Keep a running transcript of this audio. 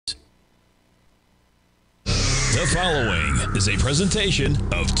The following is a presentation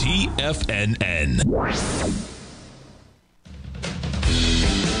of TFNN.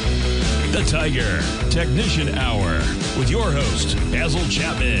 The Tiger Technician Hour with your host, Basil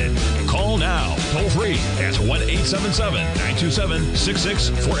Chapman. Call now, toll free at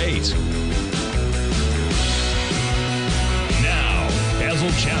 1-877-927-6648. Now, Basil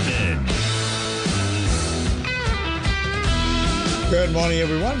Chapman. Good morning,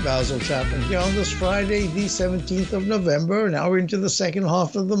 everyone. Basil Chapman here on this Friday, the 17th of November. Now we're into the second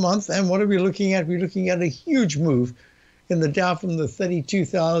half of the month. And what are we looking at? We're looking at a huge move in the Dow from the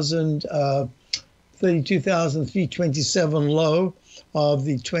 32,327 low of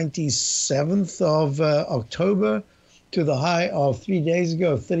the 27th of October to the high of 3 days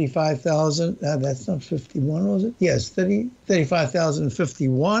ago of 35,000. That's not 51, was it? Yes,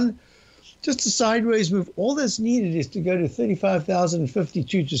 35,051. Just a sideways move. All that's needed is to go to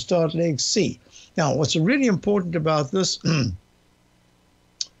 35,052 to start leg C. Now, what's really important about this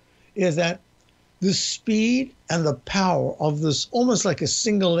is that the speed and the power of this, almost like a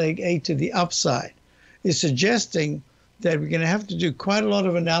single leg A to the upside, is suggesting that we're going to have to do quite a lot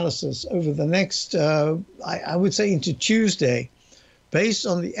of analysis over the next, I would say into Tuesday, based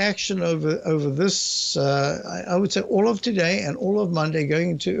on the action over this, I would say all of today and all of Monday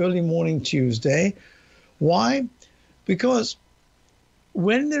going into early morning Tuesday. Why? Because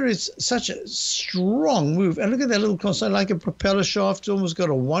when there is such a strong move, and look at that little constant, like a propeller shaft, it's almost got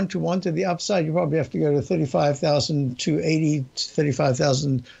a one-to-one to the upside. You probably have to go to 35,280,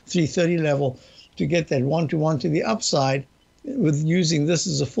 35,330 level to get that one-to-one to the upside with using this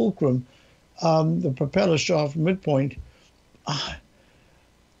as a fulcrum, the propeller shaft midpoint.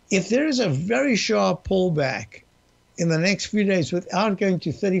 If there is a very sharp pullback in the next few days without going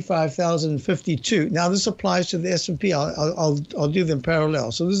to 35,052, now this applies to the S&P. I'll do them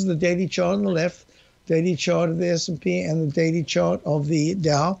parallel. So this is the daily chart on the left, daily chart of the S&P, and the daily chart of the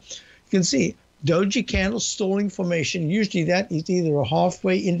Dow. You can see doji candle stalling formation. Usually that is either a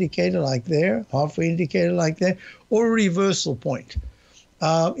halfway indicator like there, or a reversal point.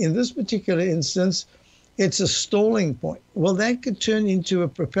 In this particular instance, it's a stalling point. Well, that could turn into a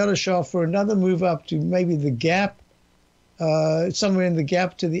propeller shaft for another move up to maybe the gap, somewhere in the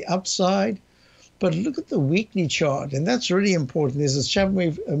gap to the upside. But look at the weekly chart, and that's really important. There's a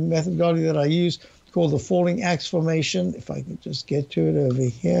Chapman methodology that I use called the falling axe formation. If I can just get to it over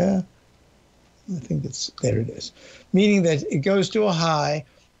here. I think there it is. Meaning that it goes to a high,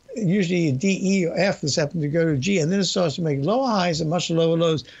 usually a D, E, or F. This happens to go to G, and then it starts to make lower highs and much lower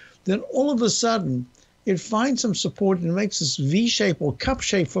lows. Then all of a sudden, it finds some support and makes this V-shape or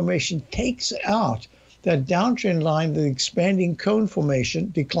cup-shape formation, takes out that downtrend line, the expanding cone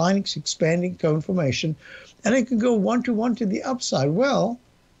formation, declining expanding cone formation, and it can go one-to-one to the upside. Well,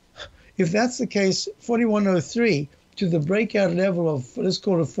 if that's the case, 4103 to the breakout level of, let's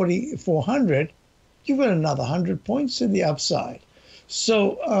call it 4,400, you've got another 100 points to the upside.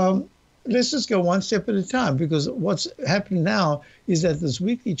 So let's just go one step at a time, because what's happening now is that this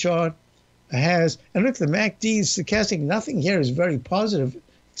weekly chart has, and look, the MACD is stochastic. Nothing here is very positive,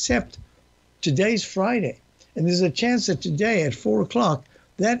 except today's Friday. And there's a chance that today at 4 o'clock,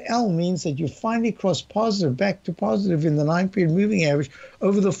 that L means that you finally cross positive, back to positive in the 9-period moving average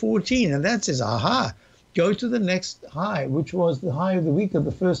over the 14. And that says, aha, go to the next high, which was the high of the week of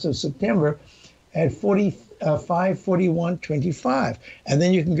the 1st of September at 41.25. And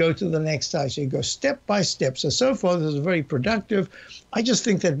then you can go to the next high. So you go step by step. So far, this is very productive. I just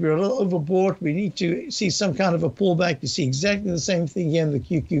think that we're a little overbought. We need to see some kind of a pullback. You see exactly the same thing here in the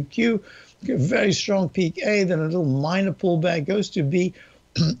QQQ. Very strong peak A, then a little minor pullback, goes to B,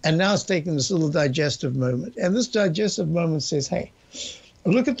 and now it's taking this little digestive moment. And this digestive moment says, hey,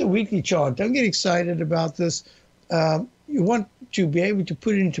 look at the weekly chart. Don't get excited about this. You want to be able to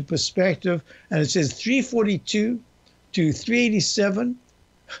put it into perspective, and it says 342 to 387.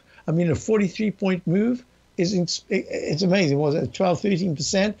 I mean, a 43-point move it's amazing. Was it 12,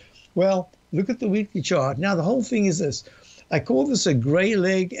 13%? Well, look at the weekly chart. Now, the whole thing is this. I call this a gray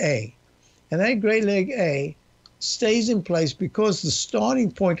leg A, and that gray leg A stays in place because the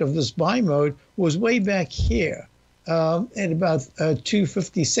starting point of this buy mode was way back here at about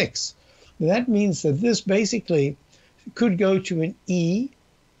 256. That means that this basically could go to an E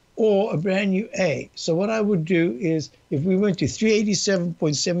or a brand new A. So what I would do is, if we went to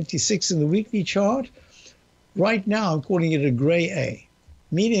 387.76 in the weekly chart, right now I'm calling it a gray A,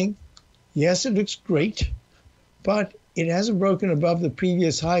 meaning, yes, it looks great, but it hasn't broken above the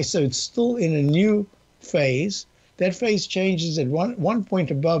previous high, so it's still in a new phase. That phase changes at one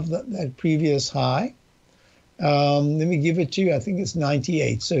point above that previous high. Let me give it to you. I think it's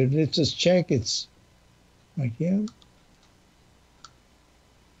 98. So let's just check. It's right here.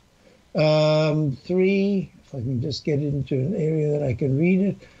 if I can just get into an area that I can read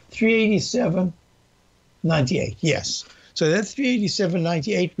it, 387.98, yes. So that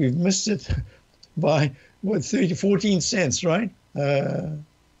 387.98, we've missed it by, 14 cents, right?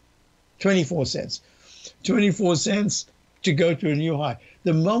 24 cents. 24 cents to go to a new high.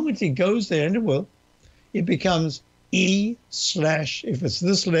 The moment it goes there, and it will, it becomes E/, if it's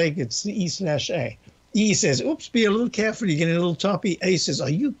this leg, it's the E/A. E says, oops, be a little careful, you're getting a little toppy. A says, are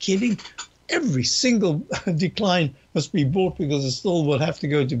you kidding? Every single decline must be bought because it still will have to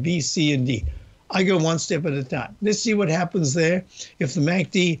go to B, C, and D. I go one step at a time. Let's see what happens there. If the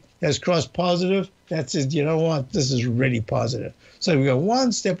MACD has crossed positive, that says, you know what, this is really positive. So we go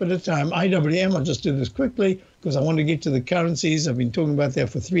one step at a time. IWM, I'll just do this quickly because I want to get to the currencies. I've been talking about that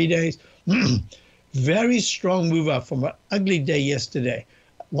for 3 days. Very strong move up from an ugly day yesterday.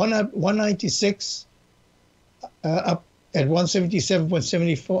 196 up at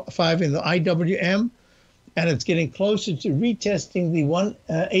 177.75 in the IWM, and it's getting closer to retesting the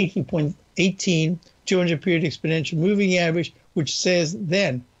 180.18 200-period exponential moving average, which says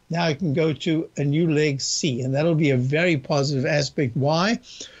then now I can go to a new leg C, and that'll be a very positive aspect. Why?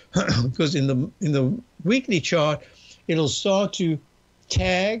 Because in the weekly chart, it'll start to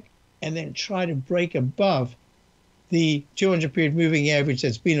tag and then try to break above the 200-period moving average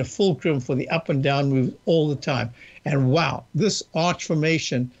that's been a fulcrum for the up and down move all the time. And wow, this arch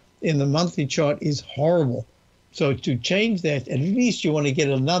formation in the monthly chart is horrible. So to change that, at least you want to get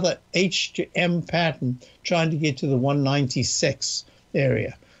another H to M pattern trying to get to the 196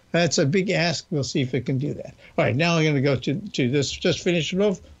 area. That's a big ask. We'll see if it can do that. All right, now I'm going to go to this. Just finish it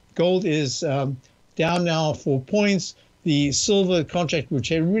off. Gold is down now 4 points. The silver contract,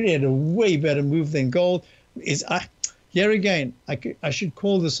 which really had a way better move than gold, is here again, I should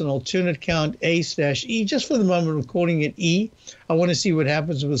call this an alternate count A/E. Just for the moment, I'm calling it E. I want to see what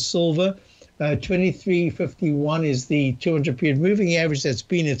happens with silver. 23.51 is the 200-period moving average. That's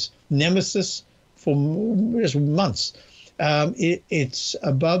been its nemesis for just months. It's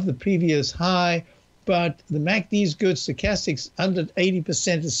above the previous high, but the MACD is good. Stochastics under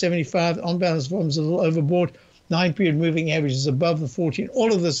 80% is 75. On-balance volumes a little overbought. 9-period moving average is above the 14.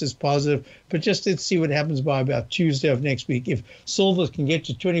 All of this is positive, but just let's see what happens by about Tuesday of next week. If silver can get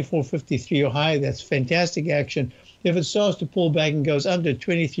to 24.53 or higher, that's fantastic action. If it starts to pull back and goes under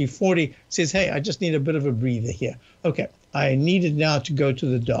 23.40, says, hey, I just need a bit of a breather here. Okay, I need it now to go to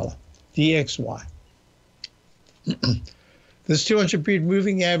the dollar, DXY. This 200-period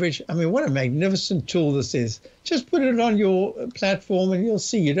moving average, I mean, what a magnificent tool this is. Just put it on your platform and you'll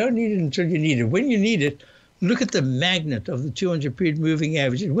see. You don't need it until you need it. When you need it, look at the magnet of the 200-period moving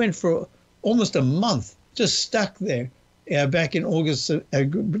average. It went for almost a month, just stuck there back in August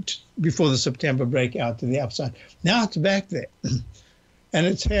before the September breakout to the upside. Now it's back there. And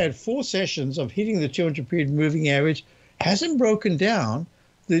it's had 4 sessions of hitting the 200-period moving average, hasn't broken down.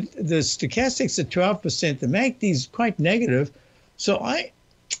 The stochastics at 12%, the MACD is quite negative. So I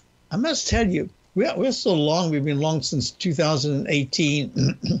must tell you, we're still long. We've been long since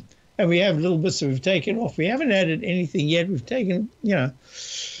 2018. And we have little bits that we've taken off. We haven't added anything yet. We've taken,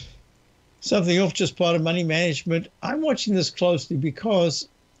 something off, just part of money management. I'm watching this closely because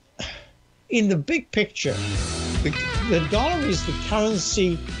in the big picture, the dollar is the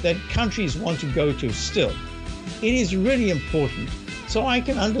currency that countries want to go to still. It is really important. So I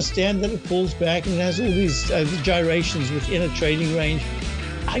can understand that it pulls back and has all these gyrations within a trading range.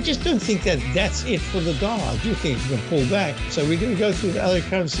 I just don't think that that's it for the dollar. I do think it's going to pull back. So we're going to go through the other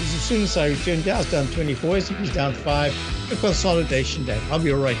currencies. As soon as I return, Dow's down 24, S&P's down 5, a consolidation day. I'll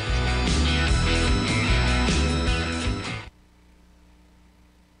be all right.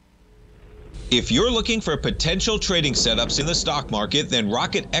 If you're looking for potential trading setups in the stock market, then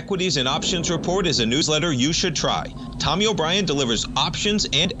Rocket Equities and Options Report is a newsletter you should try. Tommy O'Brien delivers options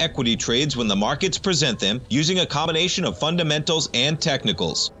and equity trades when the markets present them, using a combination of fundamentals and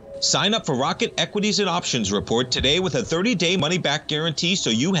technicals. Sign up for Rocket Equities and Options Report today with a 30-day money-back guarantee so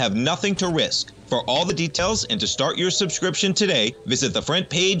you have nothing to risk. For all the details and to start your subscription today, visit the front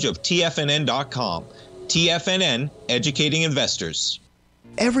page of TFNN.com. TFNN, educating investors.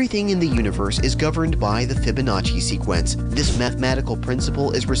 Everything in the universe is governed by the Fibonacci sequence. This mathematical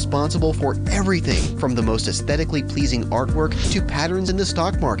principle is responsible for everything from the most aesthetically pleasing artwork to patterns in the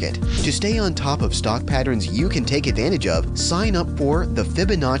stock market. To stay on top of stock patterns you can take advantage of, sign up for the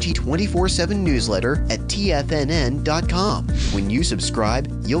Fibonacci 24/7 newsletter at TFNN.com. When you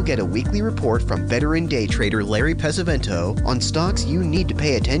subscribe, you'll get a weekly report from veteran day trader Larry Pesavento on stocks you need to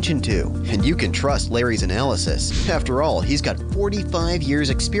pay attention to. And you can trust Larry's analysis. After all, he's got 45 years years'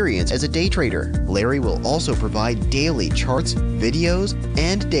 experience as a day trader. Larry will also provide daily charts, videos,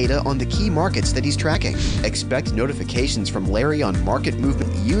 and data on the key markets that he's tracking. Expect notifications from Larry on market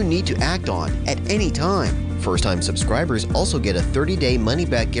movement you need to act on at any time. First-time subscribers also get a 30-day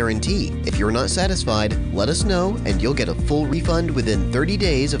money-back guarantee. If you're not satisfied, let us know and you'll get a full refund within 30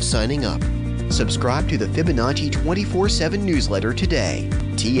 days of signing up. Subscribe to the Fibonacci 24/7 newsletter today.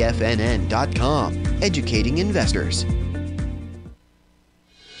 TFNN.com, educating investors.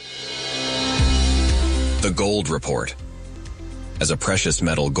 The Gold Report. As a precious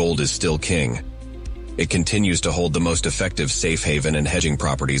metal, gold is still king. It continues to hold the most effective safe haven and hedging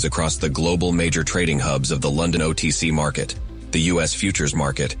properties across the global major trading hubs of the London OTC market, the U.S. futures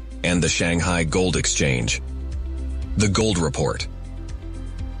market, and the Shanghai Gold Exchange. The Gold Report.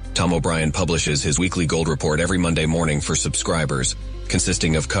 Tom O'Brien publishes his weekly gold report every Monday morning for subscribers,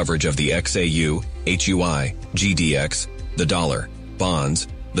 consisting of coverage of the XAU, HUI, GDX, the dollar, bonds,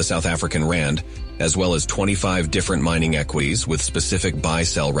 the South African rand, as well as 25 different mining equities with specific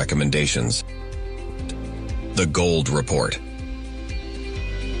buy-sell recommendations. The Gold Report.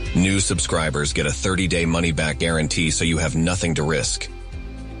 New subscribers get a 30-day money-back guarantee so you have nothing to risk.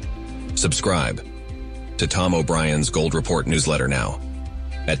 Subscribe to Tom O'Brien's Gold Report newsletter now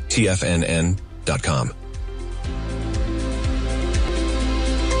at TFNN.com.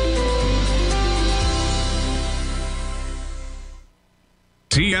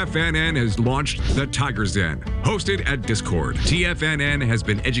 TFNN has launched The Tiger's Den. Hosted at Discord, TFNN has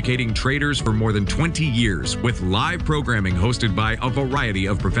been educating traders for more than 20 years with live programming hosted by a variety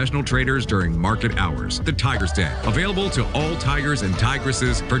of professional traders during market hours. The Tiger's Den, available to all tigers and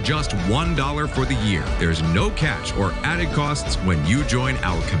tigresses for just $1 for the year. There's no catch or added costs when you join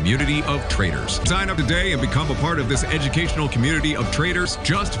our community of traders. Sign up today and become a part of this educational community of traders.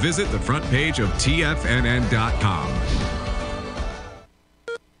 Just visit the front page of TFNN.com.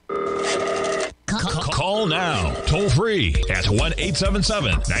 Call now, toll free at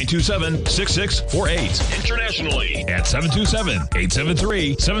 1-877-927-6648. Internationally at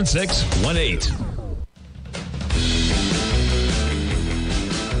 727-873-7618.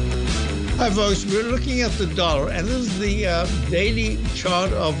 Hi, folks. We're looking at the dollar, and this is the daily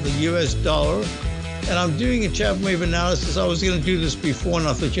chart of the U.S. dollar. And I'm doing a Chapman wave analysis. I was going to do this before, and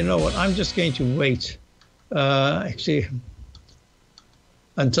I thought, you know what? I'm just going to wait.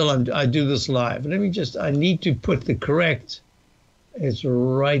 Until I do this live. Let me just, I need to put the correct, it's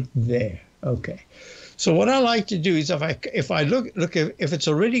right there. Okay. So what I like to do is if I look if it's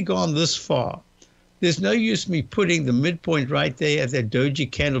already gone this far, there's no use me putting the midpoint right there at that doji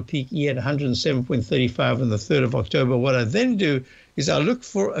candle peaking at 107.35 on the 3rd of October. What I then do is I look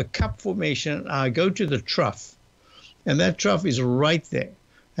for a cup formation, and I go to the trough, and that trough is right there.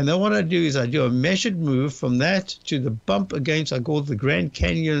 And then what I do is I do a measured move from that to the bump against, I call it the Grand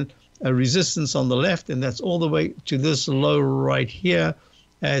Canyon resistance on the left, and that's all the way to this low right here.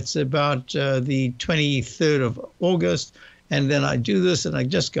 It's about the 23rd of August. And then I do this, and I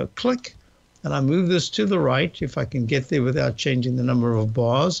just go click, and I move this to the right, if I can get there without changing the number of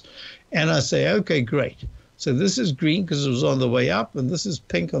bars. And I say, okay, great. So this is green because it was on the way up, and this is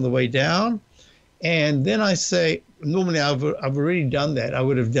pink on the way down. And then I say, normally I've already done that. I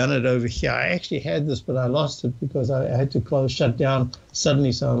would have done it over here. I actually had this, but I lost it because I had to shut down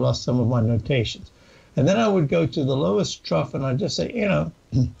suddenly, so I lost some of my notations. And then I would go to the lowest trough, and I just say, you know,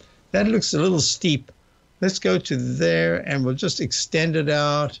 that looks a little steep. Let's go to there, and we'll just extend it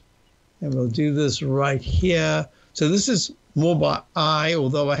out, and we'll do this right here. So this is more by eye,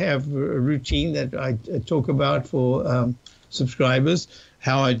 although I have a routine that I talk about for subscribers,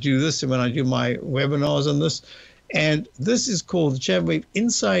 how I do this and when I do my webinars on this. And this is called the Chapman Wave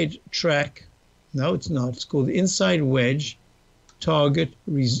Inside Track. No, it's not. It's called the Inside Wedge Target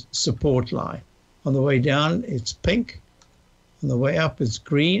Support Line. On the way down, it's pink. On the way up, it's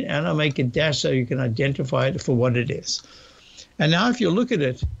green. And I make a dash so you can identify it for what it is. And now if you look at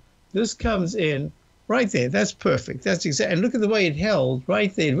it, this comes in right there. That's perfect. That's exactly. And look at the way it held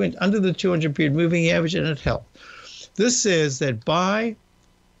right there. It went under the 200-period moving average, and it held. This says that by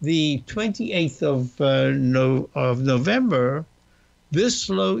the 28th of November, this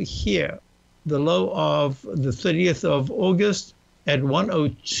low here, the low of the 30th of August at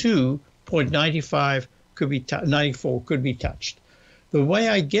 102.95 could be 94 could be touched. The way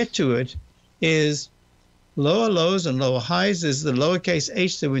I get to it is lower lows and lower highs. Is the lowercase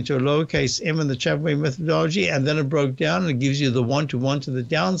h that went to a lowercase m in the Chapman Wave methodology, and then it broke down and it gives you the 1-to-1 to the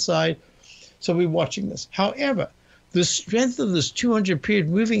downside. So we're watching this. However, the strength of this 200-period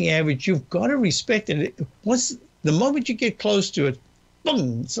moving average, you've got to respect it. Once the moment you get close to it,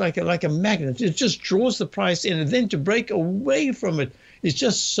 boom, it's like a magnet. It just draws the price in, and then to break away from it It's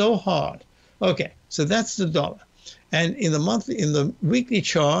just so hard. Okay, so that's the dollar. And in the weekly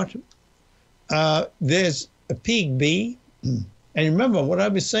chart, there's a peak B. And remember, what I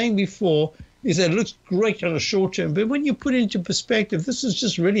was saying before is that it looks great on a short term, but when you put it into perspective, this is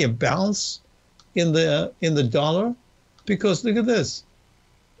just really a bounce in the dollar, because look at this.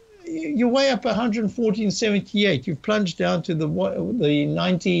 You're way up 114.78. You've plunged down to the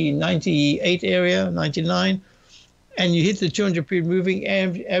 98 area, 99, and you hit the 200-period moving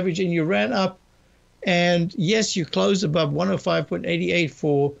average, and you ran up. And yes, you closed above 105.88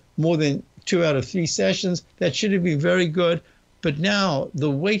 for more than 2 out of 3 sessions. That should have been very good. But now the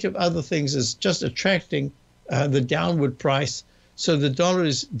weight of other things is just attracting the downward price. So the dollar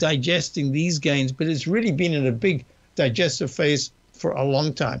is digesting these gains, but it's really been in a big digestive phase for a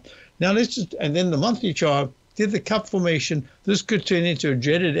long time. Now and then the monthly chart did the cup formation. This could turn into a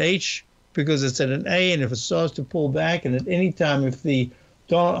dreaded H because it's at an A, and if it starts to pull back, and at any time if the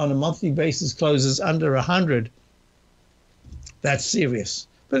dollar on a monthly basis closes under 100, that's serious.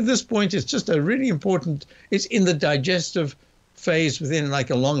 But at this point, it's just a really important, it's in the digestive phase within like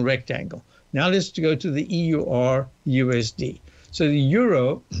a long rectangle. Now let's go to the EUR USD. So the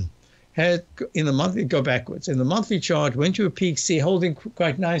euro had in the monthly, go backwards. In the monthly chart, went to a peak C, holding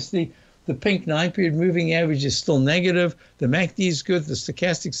quite nicely. The pink 9-period moving average is still negative. The MACD is good. The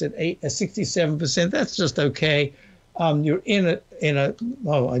stochastic's at 67%. That's just okay. You're in a.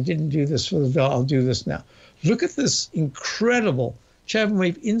 Oh, I didn't do this for the dollar. I'll do this now. Look at this incredible Chapman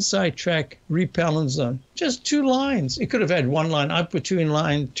wave inside track repellent zone. Just 2 lines. It could have had 1 line. I put 2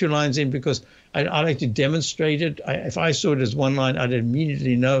 lines in because I like to demonstrate it. If I saw it as 1 line, I'd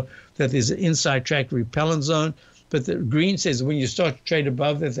immediately know that there's an inside track repellent zone. But the green says when you start to trade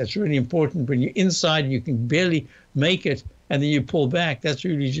above that, that's really important. When you're inside, you can barely make it, and then you pull back. That's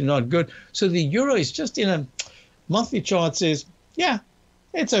really not good. So the euro is just in a monthly chart says, yeah,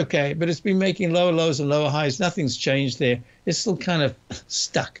 it's okay, but it's been making lower lows and lower highs. Nothing's changed there. It's still kind of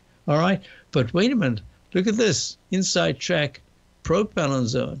stuck, all right? But wait a minute. Look at this. Inside track propellant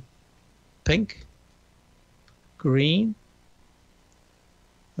zone. Pink, green,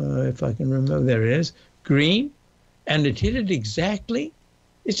 if I can remember, there it is, green, and it hit it exactly.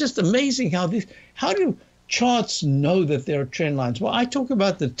 It's just amazing how do charts know that there are trend lines? Well, I talk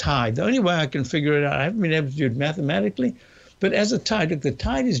about the tide. The only way I can figure it out, I haven't been able to do it mathematically, but as a tide, look, the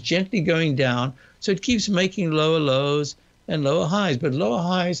tide is gently going down, so it keeps making lower lows and lower highs, but lower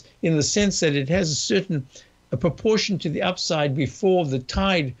highs in the sense that it has a proportion to the upside before the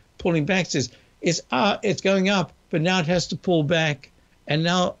tide pulling back says it's going up, but now it has to pull back, and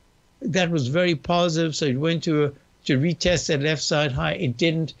now that was very positive, so it went to retest that left side high. It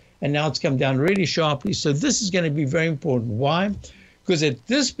didn't, and now it's come down really sharply. So this is going to be very important. Why? Because at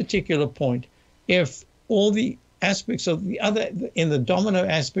this particular point, if all the aspects of the other, in the domino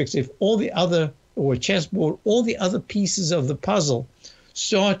aspects, if all the other, or chessboard, all the other pieces of the puzzle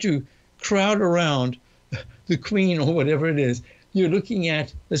start to crowd around the queen or whatever it is, you're looking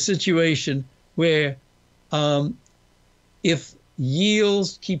at a situation where if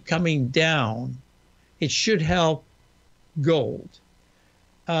yields keep coming down, it should help gold.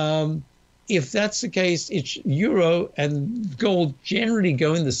 If that's the case, it's euro and gold generally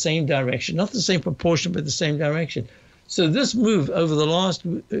go in the same direction, not the same proportion, but the same direction. So this move over the last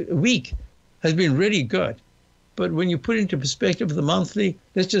week has been really good. But when you put into perspective the monthly,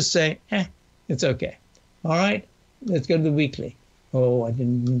 let's just say, it's okay. All right, let's go to the weekly. Oh, I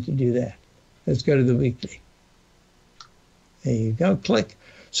didn't mean to do that. Let's go to the weekly. There you go, click.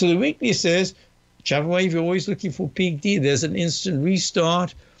 So the weekly says, Chapman wave, you're always looking for peak D. There's an instant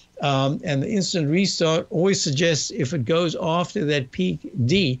restart. And the instant restart always suggests if it goes after that peak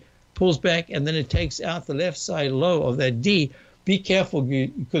D, pulls back, and then it takes out the left side low of that D, be careful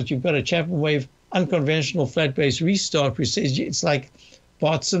because you've got a Chapman wave unconventional flat base restart, which says it's like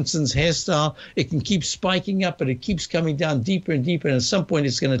Bart Simpson's hairstyle. It can keep spiking up, but it keeps coming down deeper and deeper. And at some point,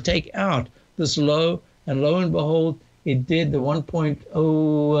 it's going to take out this low. And lo and behold, it did. The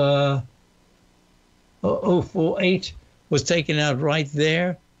 1.048 was taken out right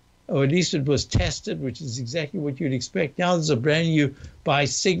there, or at least it was tested, which is exactly what you'd expect. Now there's a brand new buy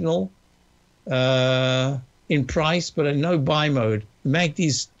signal in price, but a no buy mode. The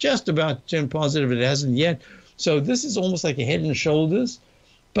MACD's just about to turn positive. It hasn't yet. So this is almost like a head and shoulders.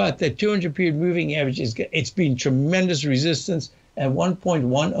 But the 200-period moving average, it's been tremendous resistance, and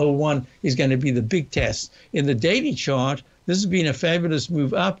 1.101 is going to be the big test. In the daily chart, this has been a fabulous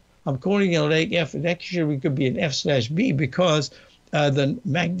move up. I'm calling it a late F. It actually could be an F/B because the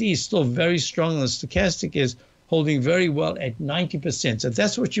MACD is still very strong, and the stochastic is holding very well at 90%. So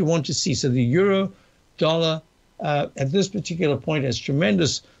that's what you want to see. So the euro, dollar, at this particular point has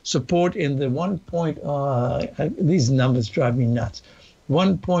tremendous support in the these numbers drive me nuts.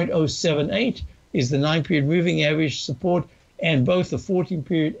 1.078 is the 9-period moving average support, and both the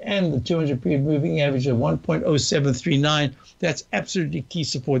 14-period and the 200-period moving average of 1.0739. That's absolutely key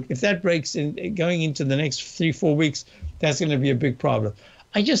support. If that breaks in going into the next 3-4 weeks, that's going to be a big problem.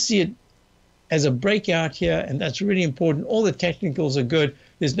 I just see it as a breakout here, and that's really important. All the technicals are good.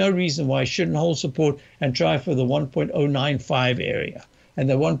 There's no reason why I shouldn't hold support and try for the 1.095 area. And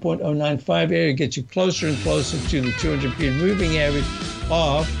the 1.095 area gets you closer and closer to the 200-period moving average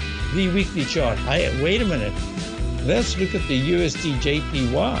of the weekly chart. Wait a minute. Let's look at the USD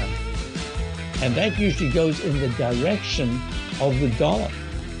JPY. And that usually goes in the direction of the dollar.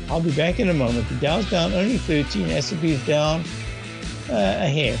 I'll be back in a moment. The Dow's down only 13. S&P is down a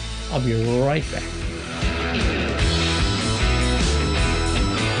hair. I'll be right back.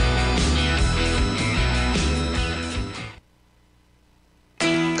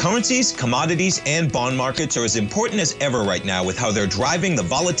 Currencies, commodities, and bond markets are as important as ever right now with how they're driving the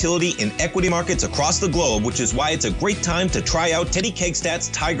volatility in equity markets across the globe, which is why it's a great time to try out Teddy Kakestat's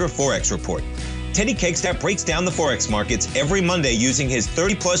Tiger Forex Report. Teddy Kakestat breaks down the Forex markets every Monday using his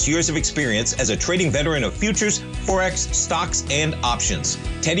 30-plus years of experience as a trading veteran of futures, Forex, stocks, and options.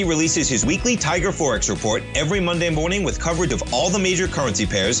 Teddy releases his weekly Tiger Forex Report every Monday morning with coverage of all the major currency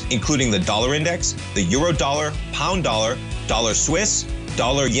pairs, including the dollar index, the euro dollar, pound dollar, dollar Swiss,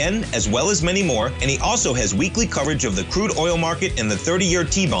 dollar yen, as well as many more, and he also has weekly coverage of the crude oil market and the 30-year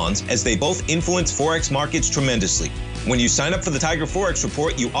T-bonds, as they both influence Forex markets tremendously. When you sign up for the Tiger Forex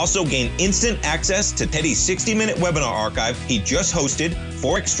Report, you also gain instant access to Teddy's 60-minute webinar archive he just hosted,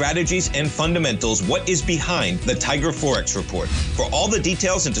 Forex Strategies and Fundamentals, What is Behind the Tiger Forex Report. For all the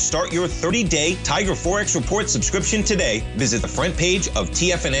details and to start your 30-day Tiger Forex Report subscription today, visit the front page of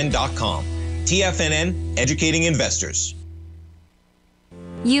TFNN.com. TFNN, educating investors.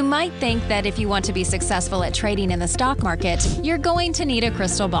 You might think that if you want to be successful at trading in the stock market, you're going to need a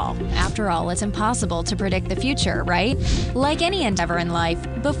crystal ball. After all, it's impossible to predict the future, right? Like any endeavor in life,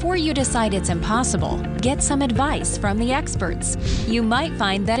 before you decide it's impossible, get some advice from the experts. You might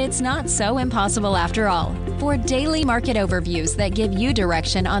find that it's not so impossible after all. For daily market overviews that give you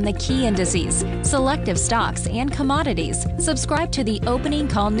direction on the key indices, selective stocks, and commodities, subscribe to the Opening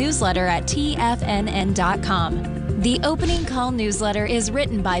Call newsletter at TFNN.com. The Opening Call newsletter is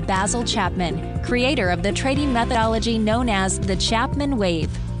written by Basil Chapman, creator of the trading methodology known as the Chapman Wave.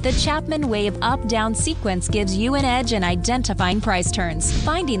 The Chapman Wave up-down sequence gives you an edge in identifying price turns,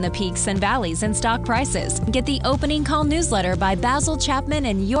 finding the peaks and valleys in stock prices. Get the Opening Call newsletter by Basil Chapman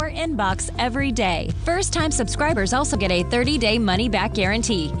in your inbox every day. First-time subscribers also get a 30-day money-back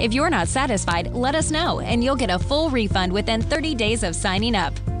guarantee. If you're not satisfied, let us know, and you'll get a full refund within 30 days of signing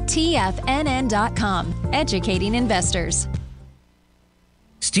up. TFNN.com, educating investors.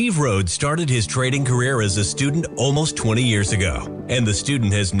 Steve Rhodes started his trading career as a student almost 20 years ago, and the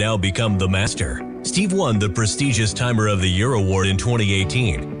student has now become the master. Steve won the prestigious Timer of the Year award in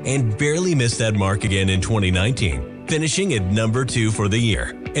 2018 and barely missed that mark again in 2019, finishing at number 2 for the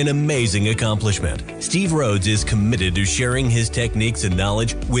year. An amazing accomplishment. Steve Rhodes is committed to sharing his techniques and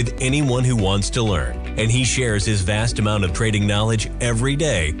knowledge with anyone who wants to learn, and he shares his vast amount of trading knowledge every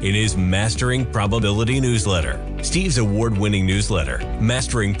day in his Mastering Probability newsletter. Steve's award-winning newsletter,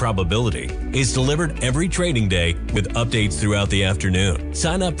 Mastering Probability, is delivered every trading day with updates throughout the afternoon.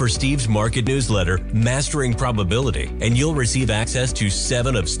 Sign up for Steve's market newsletter, Mastering Probability, and you'll receive access to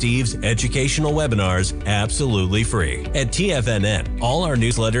 7 of Steve's educational webinars absolutely free. At TFNN, all our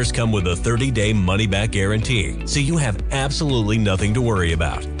newsletters come with a 30-day money-back guarantee, so you have absolutely nothing to worry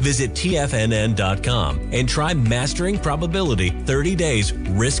about. Visit TFNN.com and try Mastering Probability 30 days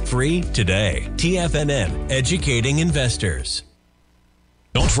risk-free today. TFNN, educating investors.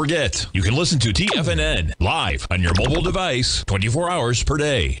 Don't forget, you can listen to TFNN live on your mobile device 24 hours per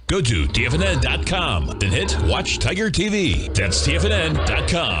day. Go to TFNN.com, then hit Watch Tiger TV. That's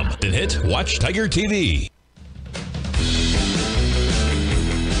TFNN.com, then hit Watch Tiger TV.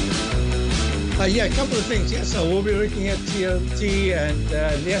 Yeah, a couple of things. Yes, I will be looking at TLT, and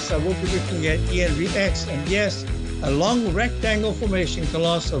yes, I will be looking at ENVX, and yes, a long rectangle formation can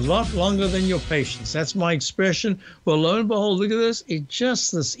last a lot longer than your patience. That's my expression. Well, lo and behold, look at this. It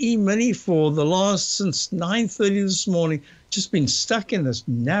just, this E-mini for the last, since 9:30 this morning, just been stuck in this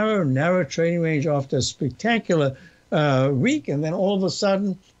narrow trading range after a spectacular week, and then all of a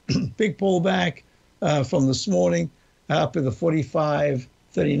sudden, big pullback from this morning up in the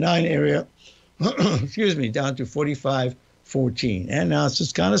 45.39 area. Excuse me, down to 45.14. And now it's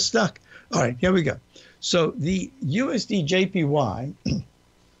just kind of stuck. All right, here we go. So the USD JPY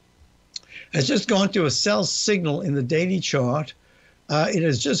has just gone to a sell signal in the daily chart. It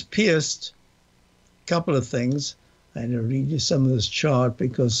has just pierced a couple of things. I had to read you some of this chart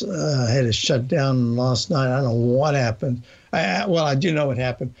because I had to shut down last night. I don't know what happened. Well, I do know what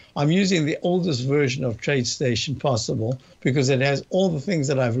happened. I'm using the oldest version of TradeStation possible because it has all the things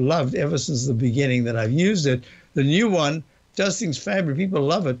that I've loved ever since the beginning that I've used it. The new one does things fabulous. People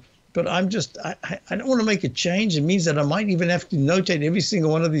love it. But I don't want to make a change. It means that I might even have to notate every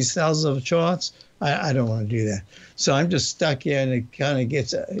single one of these thousands of charts. I don't want to do that. So I'm just stuck here, and it kind of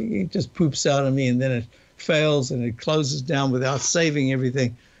it just poops out of me, and then it fails, and it closes down without saving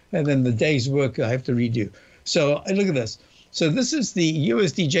everything. And then the day's work I have to redo. So look at this. So this is the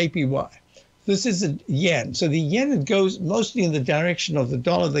USD JPY. This is a yen. So the yen, it goes mostly in the direction of the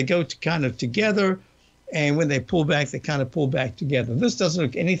dollar. They go to kind of together. And when they pull back, they kind of pull back together. This doesn't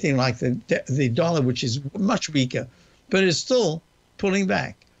look anything like the dollar, which is much weaker, but it's still pulling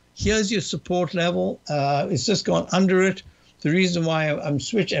back. Here's your support level. It's just gone under it. The reason why I'm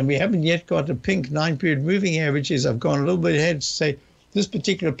switching, and we haven't yet got a pink 9-period moving average, is I've gone a little bit ahead to say this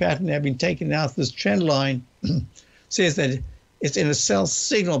particular pattern have been taken out. This trend line says that it's in a sell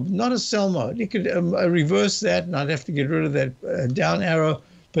signal, not a sell mode. You could reverse that, and I'd have to get rid of that down arrow.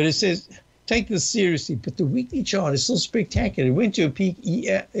 But it says, take this seriously, but the weekly chart is still spectacular. It went to a peak E,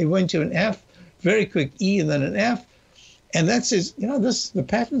 it went to an F, very quick E, and then an F, and that says, the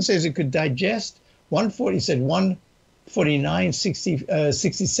pattern says it could digest 140. Said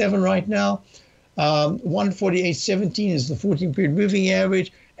 149.67 right now. 148.17 is the 14-period moving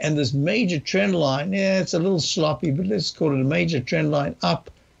average, and this major trend line. Yeah, it's a little sloppy, but let's call it a major trend line up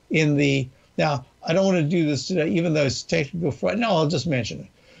in the. Now, I don't want to do this today, even though it's technical Friday. No, I'll just mention it.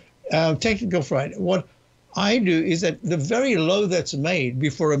 Technical Friday. What I do is that the very low that's made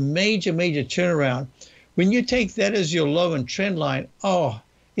before a major turnaround, when you take that as your low and trend line,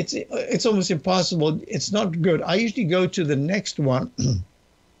 it's almost impossible. It's not good. I usually go to the next one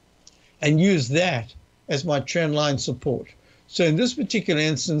and use that as my trend line support. So in this particular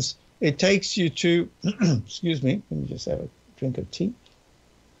instance, it takes you to, excuse me, let me just have a drink of tea.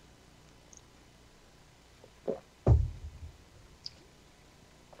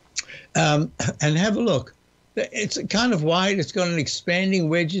 And have a look. It's kind of wide. It's got an expanding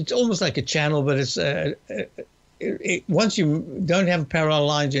wedge. It's almost like a channel, but it's once you don't have parallel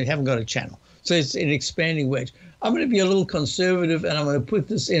lines, you haven't got a channel. So it's an expanding wedge. I'm going to be a little conservative, and I'm going to put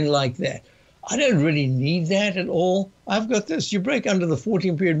this in like that. I don't really need that at all. I've got this. You break under the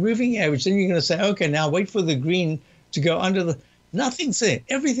 14-period moving average, then you're going to say, okay, now wait for the green to go under the. Nothing's there.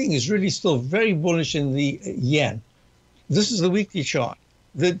 Everything is really still very bullish in the yen. This is the weekly chart.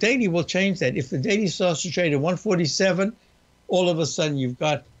 The daily will change that. If the daily starts to trade at 147, all of a sudden you've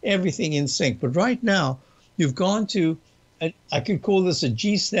got everything in sync. But right now, you've gone to, I could call this a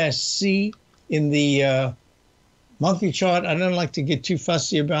G/C in the monthly chart. I don't like to get too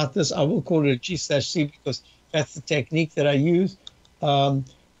fussy about this. I will call it a G/C because that's the technique that I use.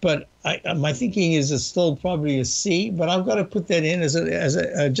 But my thinking is it's still probably a C, but I've got to put that in as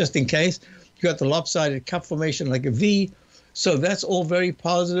a just in case. You got the lopsided cup formation like a V. So that's all very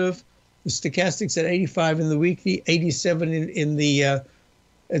positive. The stochastics at 85 in the weekly, 87 in the,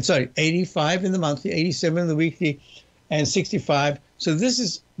 85 in the monthly, 87 in the weekly, and 65. So this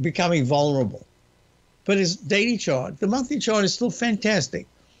is becoming vulnerable. But it's daily chart. The monthly chart is still fantastic.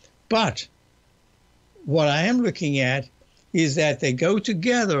 But what I am looking at is that they go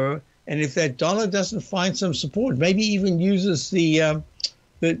together, and if that dollar doesn't find some support, maybe even uses the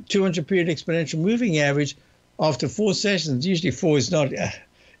 200-period exponential moving average, after 4 sessions, usually 4 is not,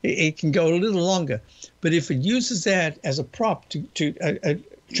 it can go a little longer. But if it uses that as a prop to a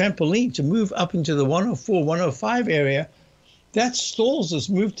trampoline to move up into the 104, 105 area, that stalls us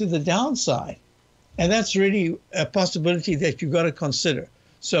move to the downside. And that's really a possibility that you've got to consider.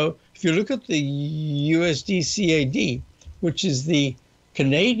 So if you look at the USD CAD, which is the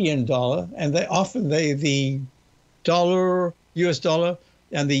Canadian dollar, and the dollar, US dollar,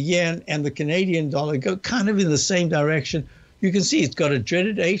 and the yen and the Canadian dollar go kind of in the same direction. You can see it's got a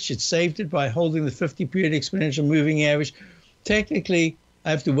dreaded H. It saved it by holding the 50-period exponential moving average. Technically, I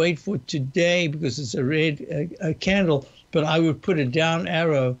have to wait for today because it's a red candle, but I would put a down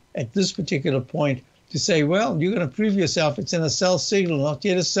arrow at this particular point to say, well, you're going to prove yourself. It's in a sell signal, not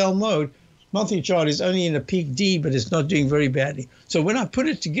yet a sell mode. Monthly chart is only in a peak D, but it's not doing very badly. So when I put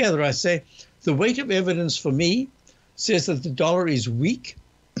it together, I say the weight of evidence for me says that the dollar is weak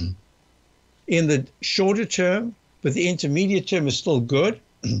in the shorter term, but the intermediate term is still good.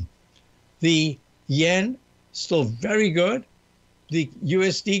 The yen, still very good. The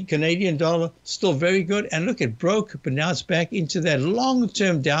USD, Canadian dollar, still very good. And look, it broke, but now it's back into that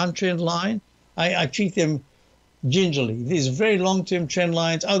long-term downtrend line. I treat them gingerly. These very long-term trend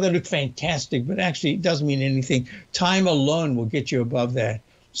lines, they look fantastic, but actually it doesn't mean anything. Time alone will get you above that.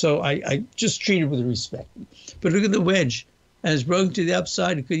 So I just treat it with respect. But look at the wedge. And it's broken to the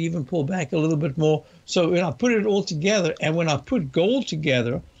upside. It could even pull back a little bit more. So when I put it all together, and when I put gold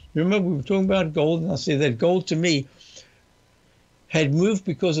together, remember we were talking about gold, and I said that gold to me had moved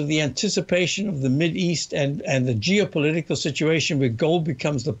because of the anticipation of the Mideast and the geopolitical situation where gold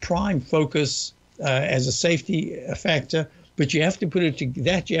becomes the prime focus as a safety factor. But you have to put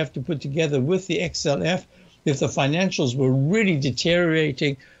you have to put together with the XLF. If the financials were really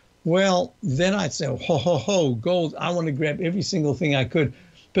deteriorating, well, then I'd say, gold, I want to grab every single thing I could.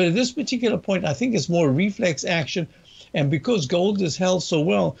 But at this particular point, I think it's more reflex action. And because gold is held so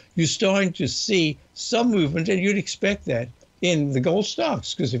well, you're starting to see some movement, and you'd expect that in the gold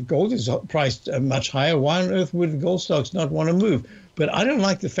stocks, because if gold is priced much higher, why on earth would the gold stocks not want to move? But I don't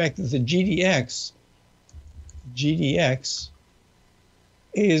like the fact that the GDX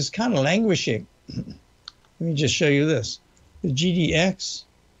is kind of languishing. Let me just show you this. The GDX,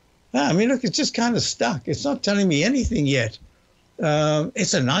 look, it's just kind of stuck. It's not telling me anything yet.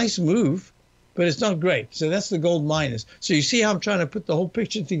 It's a nice move, but it's not great. So that's the gold minus. So you see how I'm trying to put the whole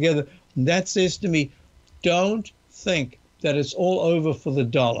picture together? And that says to me, don't think that it's all over for the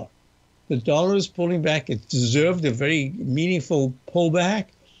dollar. The dollar is pulling back. It deserved a very meaningful pullback.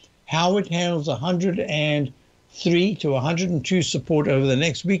 How it handles 103 to 102 support over the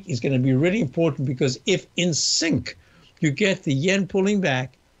next week is going to be really important, because if in sync you get the yen pulling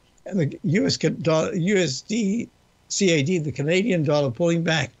back and the USD CAD, the Canadian dollar, pulling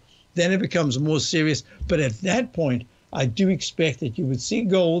back, then it becomes more serious. But at that point, I do expect that you would see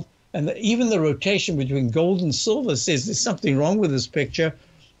gold, and even the rotation between gold and silver says there's something wrong with this picture.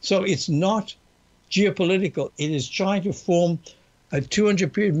 So it's not geopolitical. It is trying to form a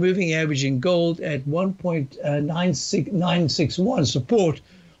 200-period moving average in gold at 1.961 support.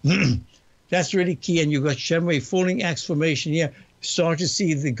 That's really key. And you've got Chapman falling axe formation here. Start to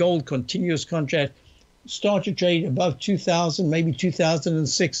see the gold continuous contract start to trade above 2,000, maybe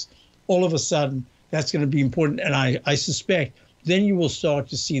 2006. All of a sudden, that's going to be important. And I suspect then you will start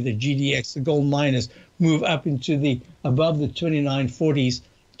to see the GDX, the gold miners, move up into above the 2940s,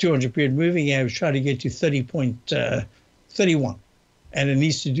 200-period moving average, try to get to 30.31. And it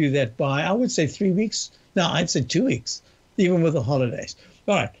needs to do that by, I would say, 3 weeks. No, I'd say 2 weeks, even with the holidays.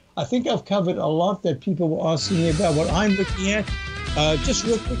 All right. I think I've covered a lot that people were asking me about what I'm looking at. Just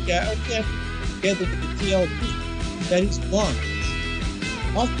real quick, together with the TLP, that is one.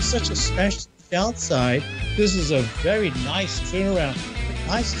 After such a smash to the downside, this is a very nice turnaround. But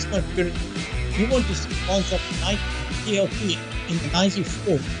nice is not good. You want to see bonds up to 90 TLP in the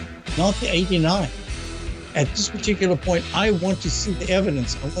 94, not the 89. At this particular point, I want to see the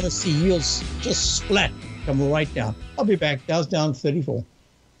evidence. I want to see yields just splat, come right down. I'll be back. Dow's down 34.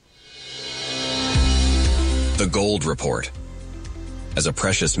 The Gold Report. As a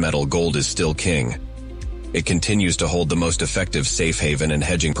precious metal, gold is still king. It continues to hold the most effective safe haven and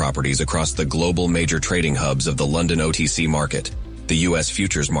hedging properties across the global major trading hubs of the London OTC market, the U.S.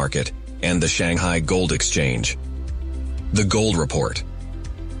 futures market, and the Shanghai Gold Exchange. The Gold Report.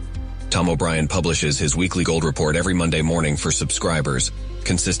 Tom O'Brien publishes his weekly gold report every Monday morning for subscribers,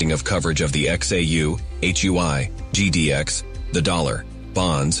 consisting of coverage of the XAU, HUI, GDX, the dollar,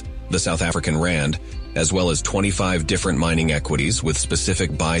 bonds, the South African rand, as well as 25 different mining equities with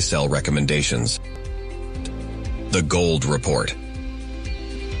specific buy-sell recommendations. The Gold Report.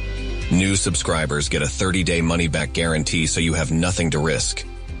 New subscribers get a 30-day money-back guarantee, so you have nothing to risk.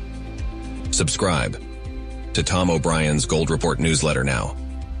 Subscribe to Tom O'Brien's Gold Report newsletter now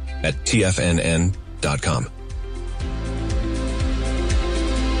at TFNN.com.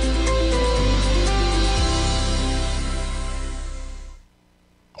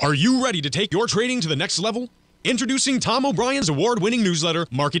 Are you ready to take your trading to the next level? Introducing Tom O'Brien's award-winning newsletter,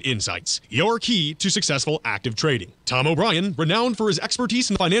 Market Insights, your key to successful active trading. Tom O'Brien, renowned for his expertise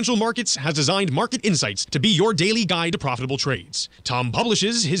in financial markets, has designed Market Insights to be your daily guide to profitable trades. Tom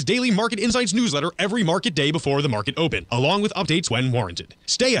publishes his daily Market Insights newsletter every market day before the market open, along with updates when warranted.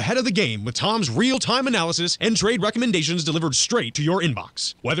 Stay ahead of the game with Tom's real-time analysis and trade recommendations delivered straight to your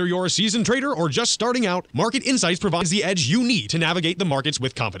inbox. Whether you're a seasoned trader or just starting out, Market Insights provides the edge you need to navigate the markets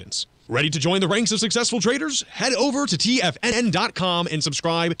with confidence. Ready to join the ranks of successful traders? Head over to TFNN.com and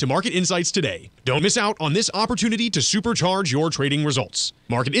subscribe to Market Insights today. Don't miss out on this opportunity to supercharge your trading results.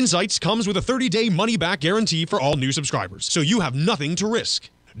 Market Insights comes with a 30-day money-back guarantee for all new subscribers, so you have nothing to risk.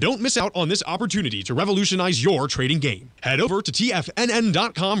 Don't miss out on this opportunity to revolutionize your trading game. Head over to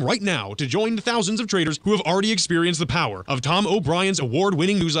TFNN.com right now to join thousands of traders who have already experienced the power of Tom O'Brien's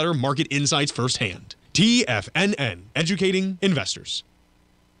award-winning newsletter, Market Insights, firsthand. TFNN, educating investors.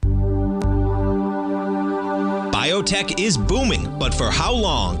 Biotech is booming, but for how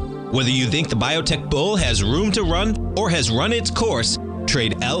long? Whether you think the biotech bull has room to run or has run its course,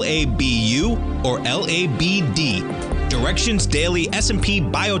 trade LABU or LABD. Direction's daily S&P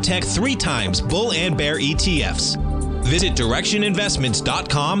Biotech 3 times bull and bear ETFs. Visit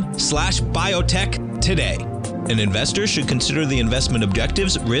directioninvestments.com/biotech today. An investor should consider the investment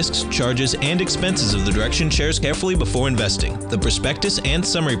objectives, risks, charges, and expenses of the Direction shares carefully before investing. The prospectus and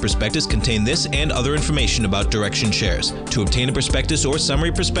summary prospectus contain this and other information about Direction shares. To obtain a prospectus or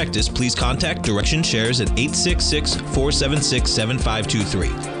summary prospectus, please contact Direction shares at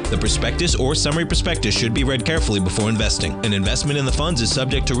 866-476-7523. The prospectus or summary prospectus should be read carefully before investing. An investment in the funds is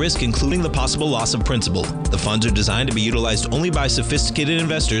subject to risk, including the possible loss of principal. The funds are designed to be utilized only by sophisticated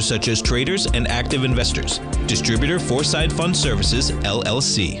investors such as traders and active investors. Distributor Foreside Fund Services,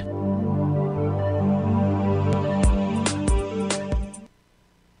 LLC.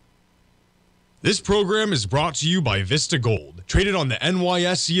 This program is brought to you by Vista Gold, traded on the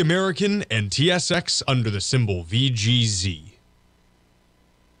NYSE American and TSX under the symbol VGZ.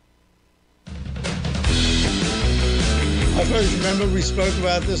 I first remember we spoke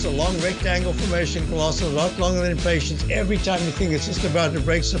about this, a long rectangle formation can last a lot longer than patience. Every time you think it's just about to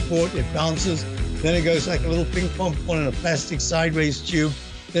break support, it bounces. Then it goes like a little ping pong ball in a plastic sideways tube.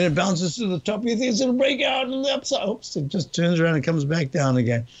 Then it bounces to the top. You think it's going to break out and the upside. Oops, it just turns around and comes back down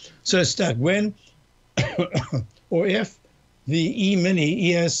again. So it's stuck. When or if the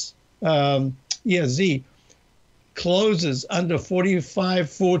E-mini ESZ closes under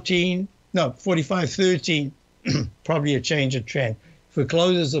 45.13, probably a change of trend. If it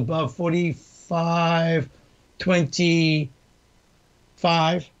closes above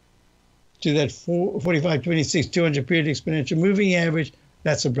 45.25 to that 45.26 200 period exponential moving average,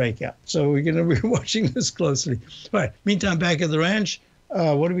 that's a breakout. So we're going to be watching this closely. All right. Meantime, back at the ranch,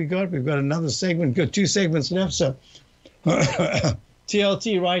 what do we got? We've got another segment. Got 2 segments left. So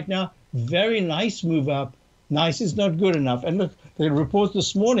TLT right now, very nice move up. Nice is not good enough. And look, the report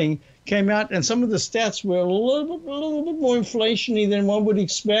this morning came out, and some of the stats were a little bit more inflationary than one would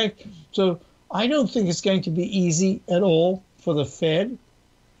expect. So I don't think it's going to be easy at all for the Fed.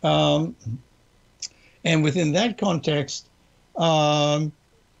 And within that context, the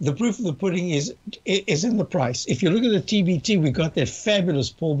proof of the pudding is in the price. If you look at the TBT, we got that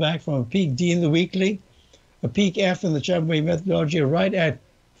fabulous pullback from a peak D in the weekly, a peak F in the Chapman methodology, right at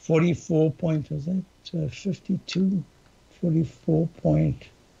 44.52,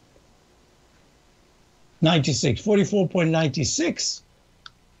 44.96,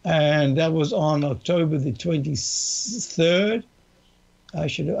 and that was on October the 23rd. I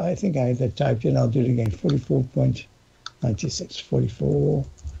think I had that typed in. I'll do it again. 44.96, 44,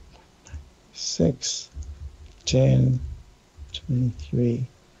 6, 10, 23,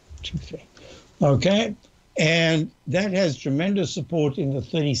 23. Okay, and that has tremendous support in the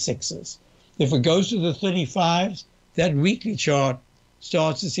 36s. If it goes to the 35s, that weekly chart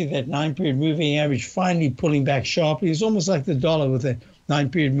starts to see that 9-period moving average finally pulling back sharply. It's almost like the dollar with a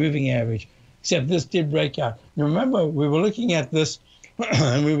 9-period moving average, except this did break out. Now remember, we were looking at this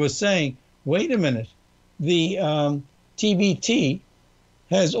and we were saying, wait a minute, the TBT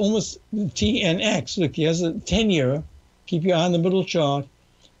has almost the TNX. Look, here's a 10-year. Keep your eye on the middle chart.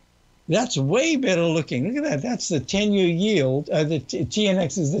 That's way better looking. Look at that. That's the 10-year yield. The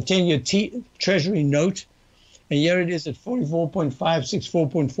TNX is the 10-year Treasury note. And here it is at 44.56,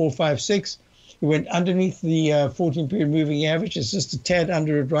 4.456. It went underneath the 14-period moving average. It's just a tad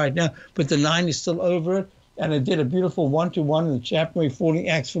under it right now, but the 9 is still over it. And it did a beautiful 1-to-1 in the Chapman falling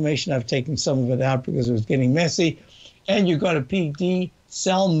axe formation. I've taken some of it out because it was getting messy. And you've got a peak D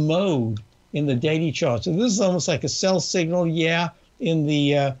sell mode in the daily chart. So this is almost like a sell signal, in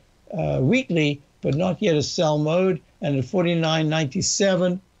the weekly, but not yet a sell mode. And at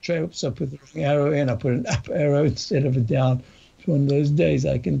 49.97, oops, I put the wrong arrow in. I put an up arrow instead of a down. It's one of those days,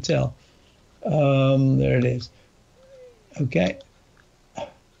 I can tell. There it is. Okay.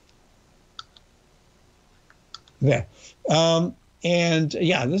 There. And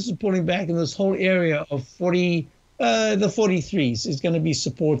yeah, this is pulling back in this whole area of the 43s is going to be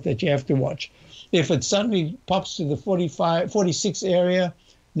support that you have to watch. If it suddenly pops to the 46 area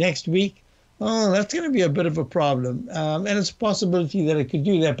next week, that's going to be a bit of a problem. And it's a possibility that it could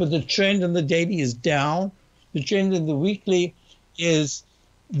do that. But the trend in the daily is down. The trend in the weekly is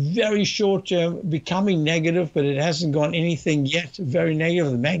very short term, becoming negative, but it hasn't gone anything yet. Very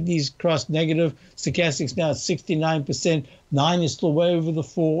negative. The MACD's crossed negative. Stochastics now at 69%. 9 is still way over the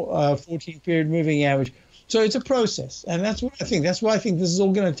 14-period moving average. So it's a process, and that's what I think. That's why I think this is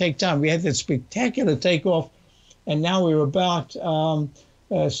all going to take time. We had that spectacular takeoff, and now we're about.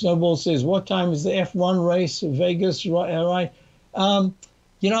 Snowball says, "What time is the F1 race? Vegas, right?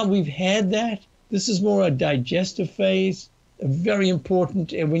 We've had that. This is more a digestive phase, very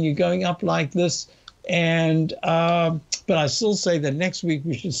important when you're going up like this. And but I still say that next week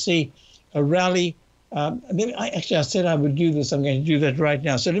we should see a rally. I said I would do this. I'm going to do that right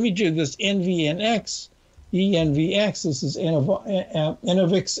now. So let me do this NVNX. ENVX, this is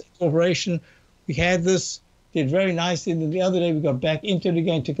Enovix Corporation. We had this, did very nicely. And then the other day we got back into it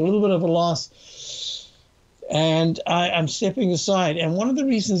again, took a little bit of a loss. And I'm stepping aside. And one of the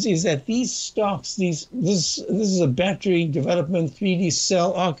reasons is that these stocks, this is a battery development, 3D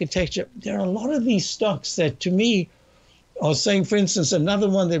cell architecture. There are a lot of these stocks that, to me, I was saying, for instance, another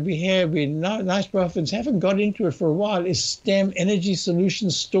one that we have with nice profits, haven't got into it for a while, is STEM, Energy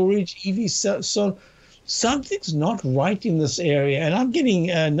Solutions, Storage, EV cell. So something's not right in this area. And I'm getting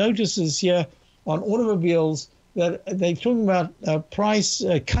notices here on automobiles that they're talking about price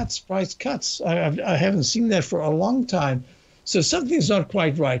cuts. I haven't seen that for a long time. So something's not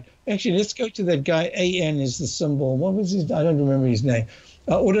quite right. Actually, let's go to that guy. AN is the symbol. What was his? I don't remember his name.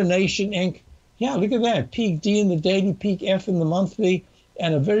 AutoNation Inc. Yeah, look at that. Peak D in the daily, peak F in the monthly,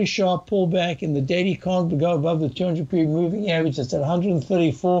 and a very sharp pullback in the daily. Can't go above the 200-period moving average. It's at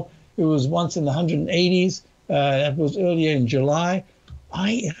 134. It was once in the 180s. That was earlier in July.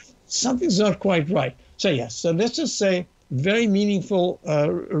 Something's not quite right. So yes, so let's just say very meaningful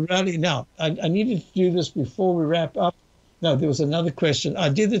rally. Now, I needed to do this before we wrap up. No, there was another question. I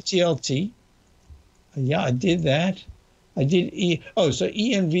did the TLT. Yeah, I did that. I did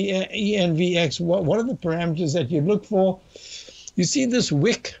ENVX. What are the parameters that you look for? You see this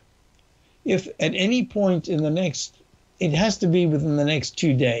wick. If at any point in the next, it has to be within the next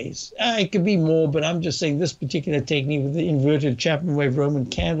 2 days. It could be more, but I'm just saying this particular technique with the inverted Chapman wave Roman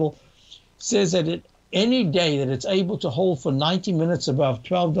candle says that any day that it's able to hold for 90 minutes above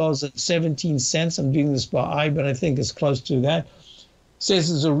 $12.17, I'm doing this by eye, but I think it's close to that, says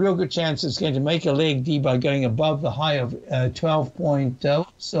there's a real good chance it's going to make a leg D by going above the high of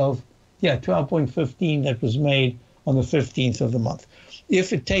 12.15 that was made on the 15th of the month.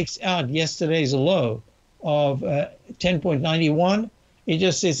 If it takes out yesterday's low of 10.91, it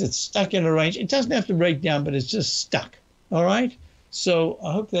just says it's stuck in a range. It doesn't have to break down, but it's just stuck. All right? So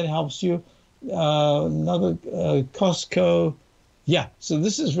I hope that helps you. Another Costco. Yeah, so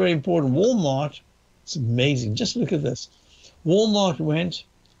this is very important. Walmart, it's amazing. Just look at this. Walmart went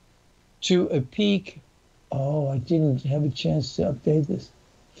to a peak. Oh, I didn't have a chance to update this.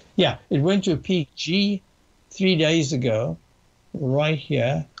 Yeah, it went to a peak G 3 days ago, right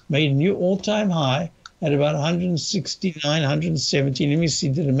here, made a new all-time high at about 169, 170. Let me see,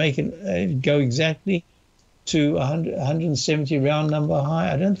 did it make it go exactly to 170 round number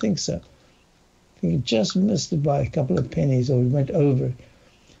high? I don't think so. I think it just missed it by a couple of pennies, or it went over it.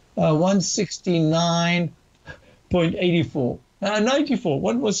 169.84. 94.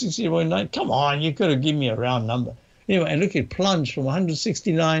 What was 60.9? Come on, you could have given me a round number. Anyway, and look, it plunged from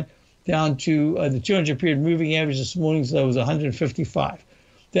 169 down to the 200-period moving average this morning, so it was 155.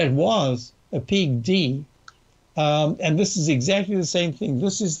 That was a peak D, and this is exactly the same thing.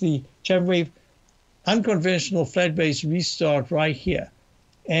 This is the Chapman wave unconventional flat base restart right here.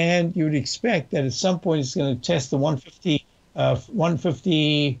 And you would expect that at some point it's going to test the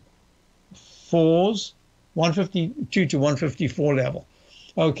 154s, 152 to 154 level.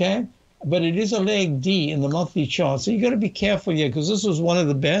 Okay? But it is a leg D in the monthly chart. So you've got to be careful here because this was one of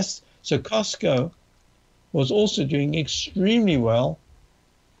the best. So Costco was also doing extremely well.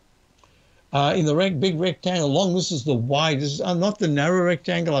 In the big rectangle long, this is the wide. This is not the narrow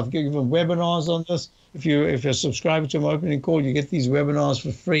rectangle. I've given webinars on this. If you're subscribed to my opening call, you get these webinars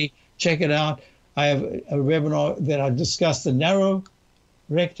for free. Check it out. I have a webinar that I discussed the narrow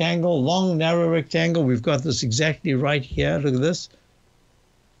rectangle, long narrow rectangle. We've got this exactly right here. Look at this.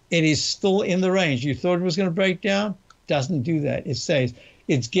 It is still in the range. You thought it was going to break down? Doesn't do that. It says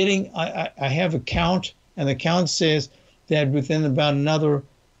it's getting. I have a count, and the count says that within about another.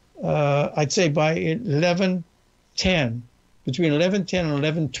 I'd say by 11:10, between 11:10 and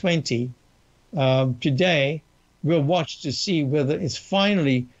 11:20 today, we'll watch to see whether it's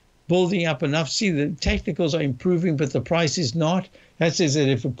finally building up enough. See, the technicals are improving, but the price is not. That says that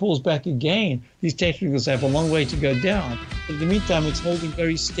if it pulls back again, these technicals have a long way to go down. But in the meantime, it's holding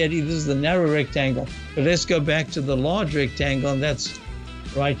very steady. This is the narrow rectangle. But let's go back to the large rectangle, and that's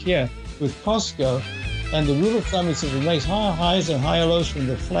right here with Costco. And the rule of thumb is if it makes higher highs and higher lows from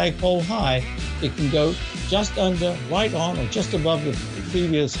the flagpole high, it can go just under, right on, or just above the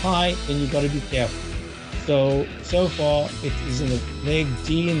previous high, then you've got to be careful. So far, it is in the leg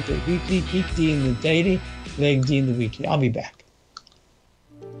D in the weekly, peak D in the daily, leg D in the weekly. I'll be back.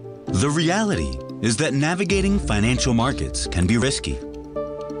 The reality is that navigating financial markets can be risky.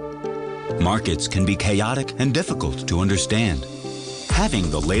 Markets can be chaotic and difficult to understand.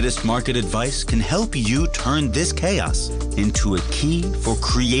 Having the latest market advice can help you turn this chaos into a key for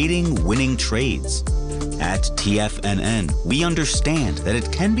creating winning trades. At TFNN, we understand that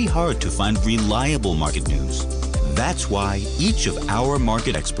it can be hard to find reliable market news. That's why each of our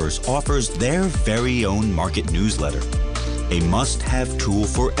market experts offers their very own market newsletter, a must-have tool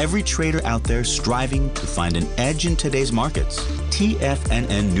for every trader out there striving to find an edge in today's markets.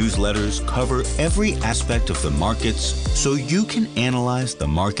 TFNN newsletters cover every aspect of the markets so you can analyze the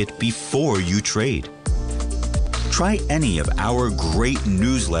market before you trade. Try any of our great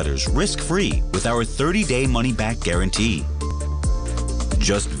newsletters risk-free with our 30-day money-back guarantee.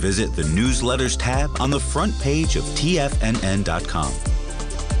 Just visit the Newsletters tab on the front page of TFNN.com.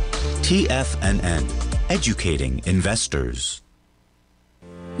 TFNN, educating investors.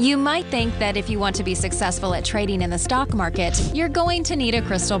 You might think that if you want to be successful at trading in the stock market, you're going to need a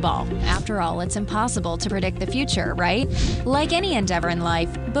crystal ball. After all, it's impossible to predict the future, right? Like any endeavor in life,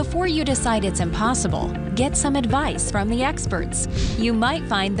 before you decide it's impossible, get some advice from the experts. You might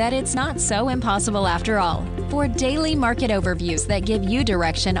find that it's not so impossible after all. For daily market overviews that give you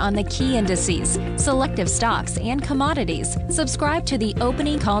direction on the key indices, selective stocks, and commodities, subscribe to the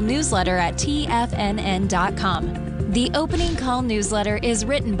Opening Call newsletter at TFNN.com. The Opening Call newsletter is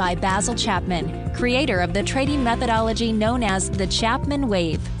written by Basil Chapman, creator of the trading methodology known as the Chapman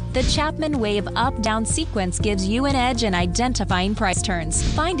Wave. The Chapman Wave up-down sequence gives you an edge in identifying price turns,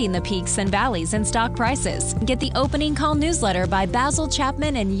 finding the peaks and valleys in stock prices. Get the Opening Call newsletter by Basil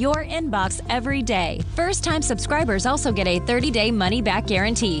Chapman in your inbox every day. First-time subscribers also get a 30-day money-back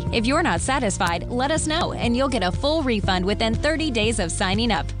guarantee. If you're not satisfied, let us know, and you'll get a full refund within 30 days of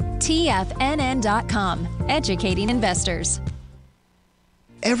signing up. TFNN.com, educating investors.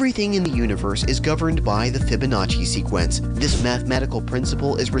 Everything in the universe is governed by the Fibonacci sequence. This mathematical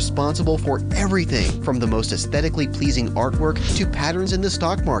principle is responsible for everything from the most aesthetically pleasing artwork to patterns in the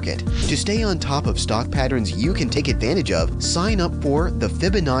stock market. To stay on top of stock patterns you can take advantage of, sign up for the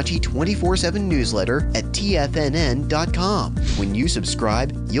Fibonacci 24/7 newsletter at TFNN.com. When you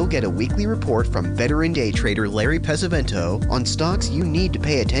subscribe, you'll get a weekly report from veteran day trader Larry Pesavento on stocks you need to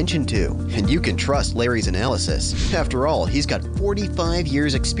pay attention to. And you can trust Larry's analysis. After all, he's got 45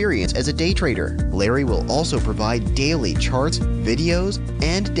 years experience as a day trader. Larry will also provide daily charts, videos,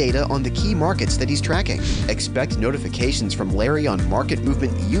 and data on the key markets that he's tracking. Expect notifications from Larry on market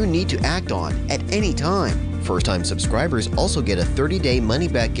movement you need to act on at any time. First-time subscribers also get a 30-day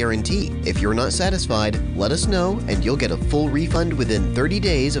money-back guarantee. If you're not satisfied, let us know and you'll get a full refund within 30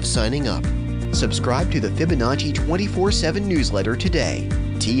 days of signing up. Subscribe to the Fibonacci 24/7 newsletter today.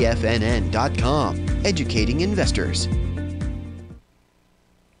 TFNN.com, educating investors.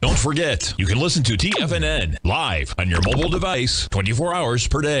 Don't forget, you can listen to TFNN live on your mobile device 24 hours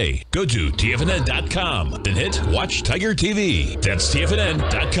per day. Go to TFNN.com, then hit Watch Tiger TV. That's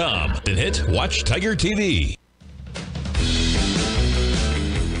TFNN.com, then hit Watch Tiger TV.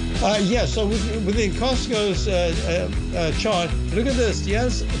 So within Costco's chart, look at this.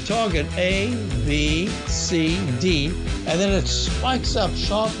 Here's a target A, B, C, D, and then it spikes up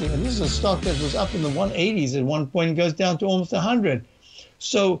sharply. And this is a stock that was up in the 180s at one point and goes down to almost 100.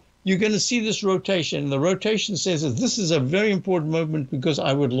 So you're going to see this rotation. The rotation says that this is a very important moment because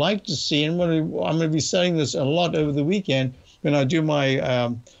I would like to see, and I'm going to be saying this a lot over the weekend when I do my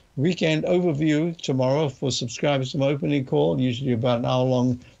weekend overview tomorrow for subscribers to my Opening Call, usually about an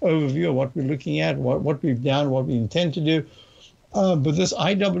hour-long overview of what we're looking at, what we've done, what we intend to do. But this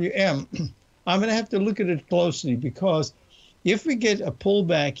IWM, I'm going to have to look at it closely because if we get a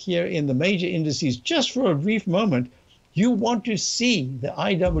pullback here in the major indices just for a brief moment, you want to see the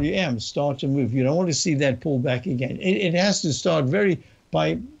IWM start to move. You don't want to see that pull back again. It has to start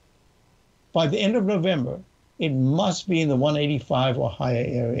by the end of November. It must be in the 185 or higher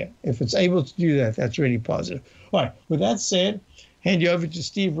area. If it's able to do that, that's really positive. All right, with that said, hand you over to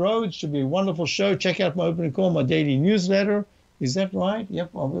Steve Rhodes. Should be a wonderful show. Check out my Opening Call, my daily newsletter. Is that right? Yep,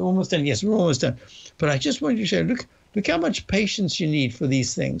 we're almost done. Yes, we're almost done. But I just want you to say, look how much patience you need for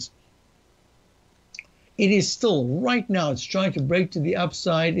these things. It is still, right now, it's trying to break to the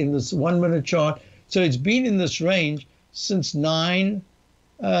upside in this 1 minute chart. So it's been in this range since 9.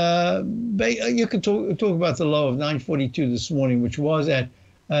 You can talk about the low of 942 this morning, which was at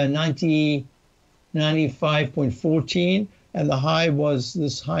 95.14, and the high was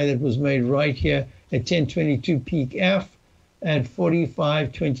this high that was made right here at 1022 peak F at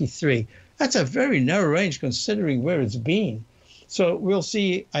 45.23. That's a very narrow range considering where it's been. So we'll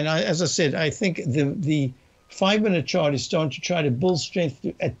see. And as I said, I think the 5-minute chart is starting to try to build strength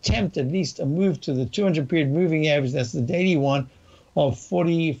to attempt at least a move to the 200-period moving average. That's the daily one of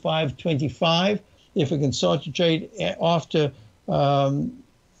 45.25. If we can start to trade after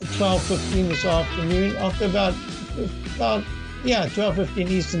 12:15 this afternoon, after about 12:15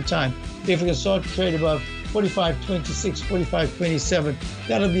 Eastern time. If we can start to trade above 45.26, 45.27,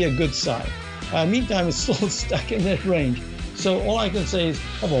 that'll be a good sign. Meantime, it's still stuck in that range. So all I can say is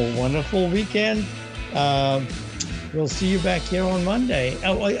have a wonderful weekend. We'll see you back here on Monday.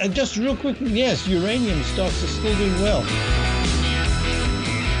 Just real quick, yes, uranium stocks are still doing well.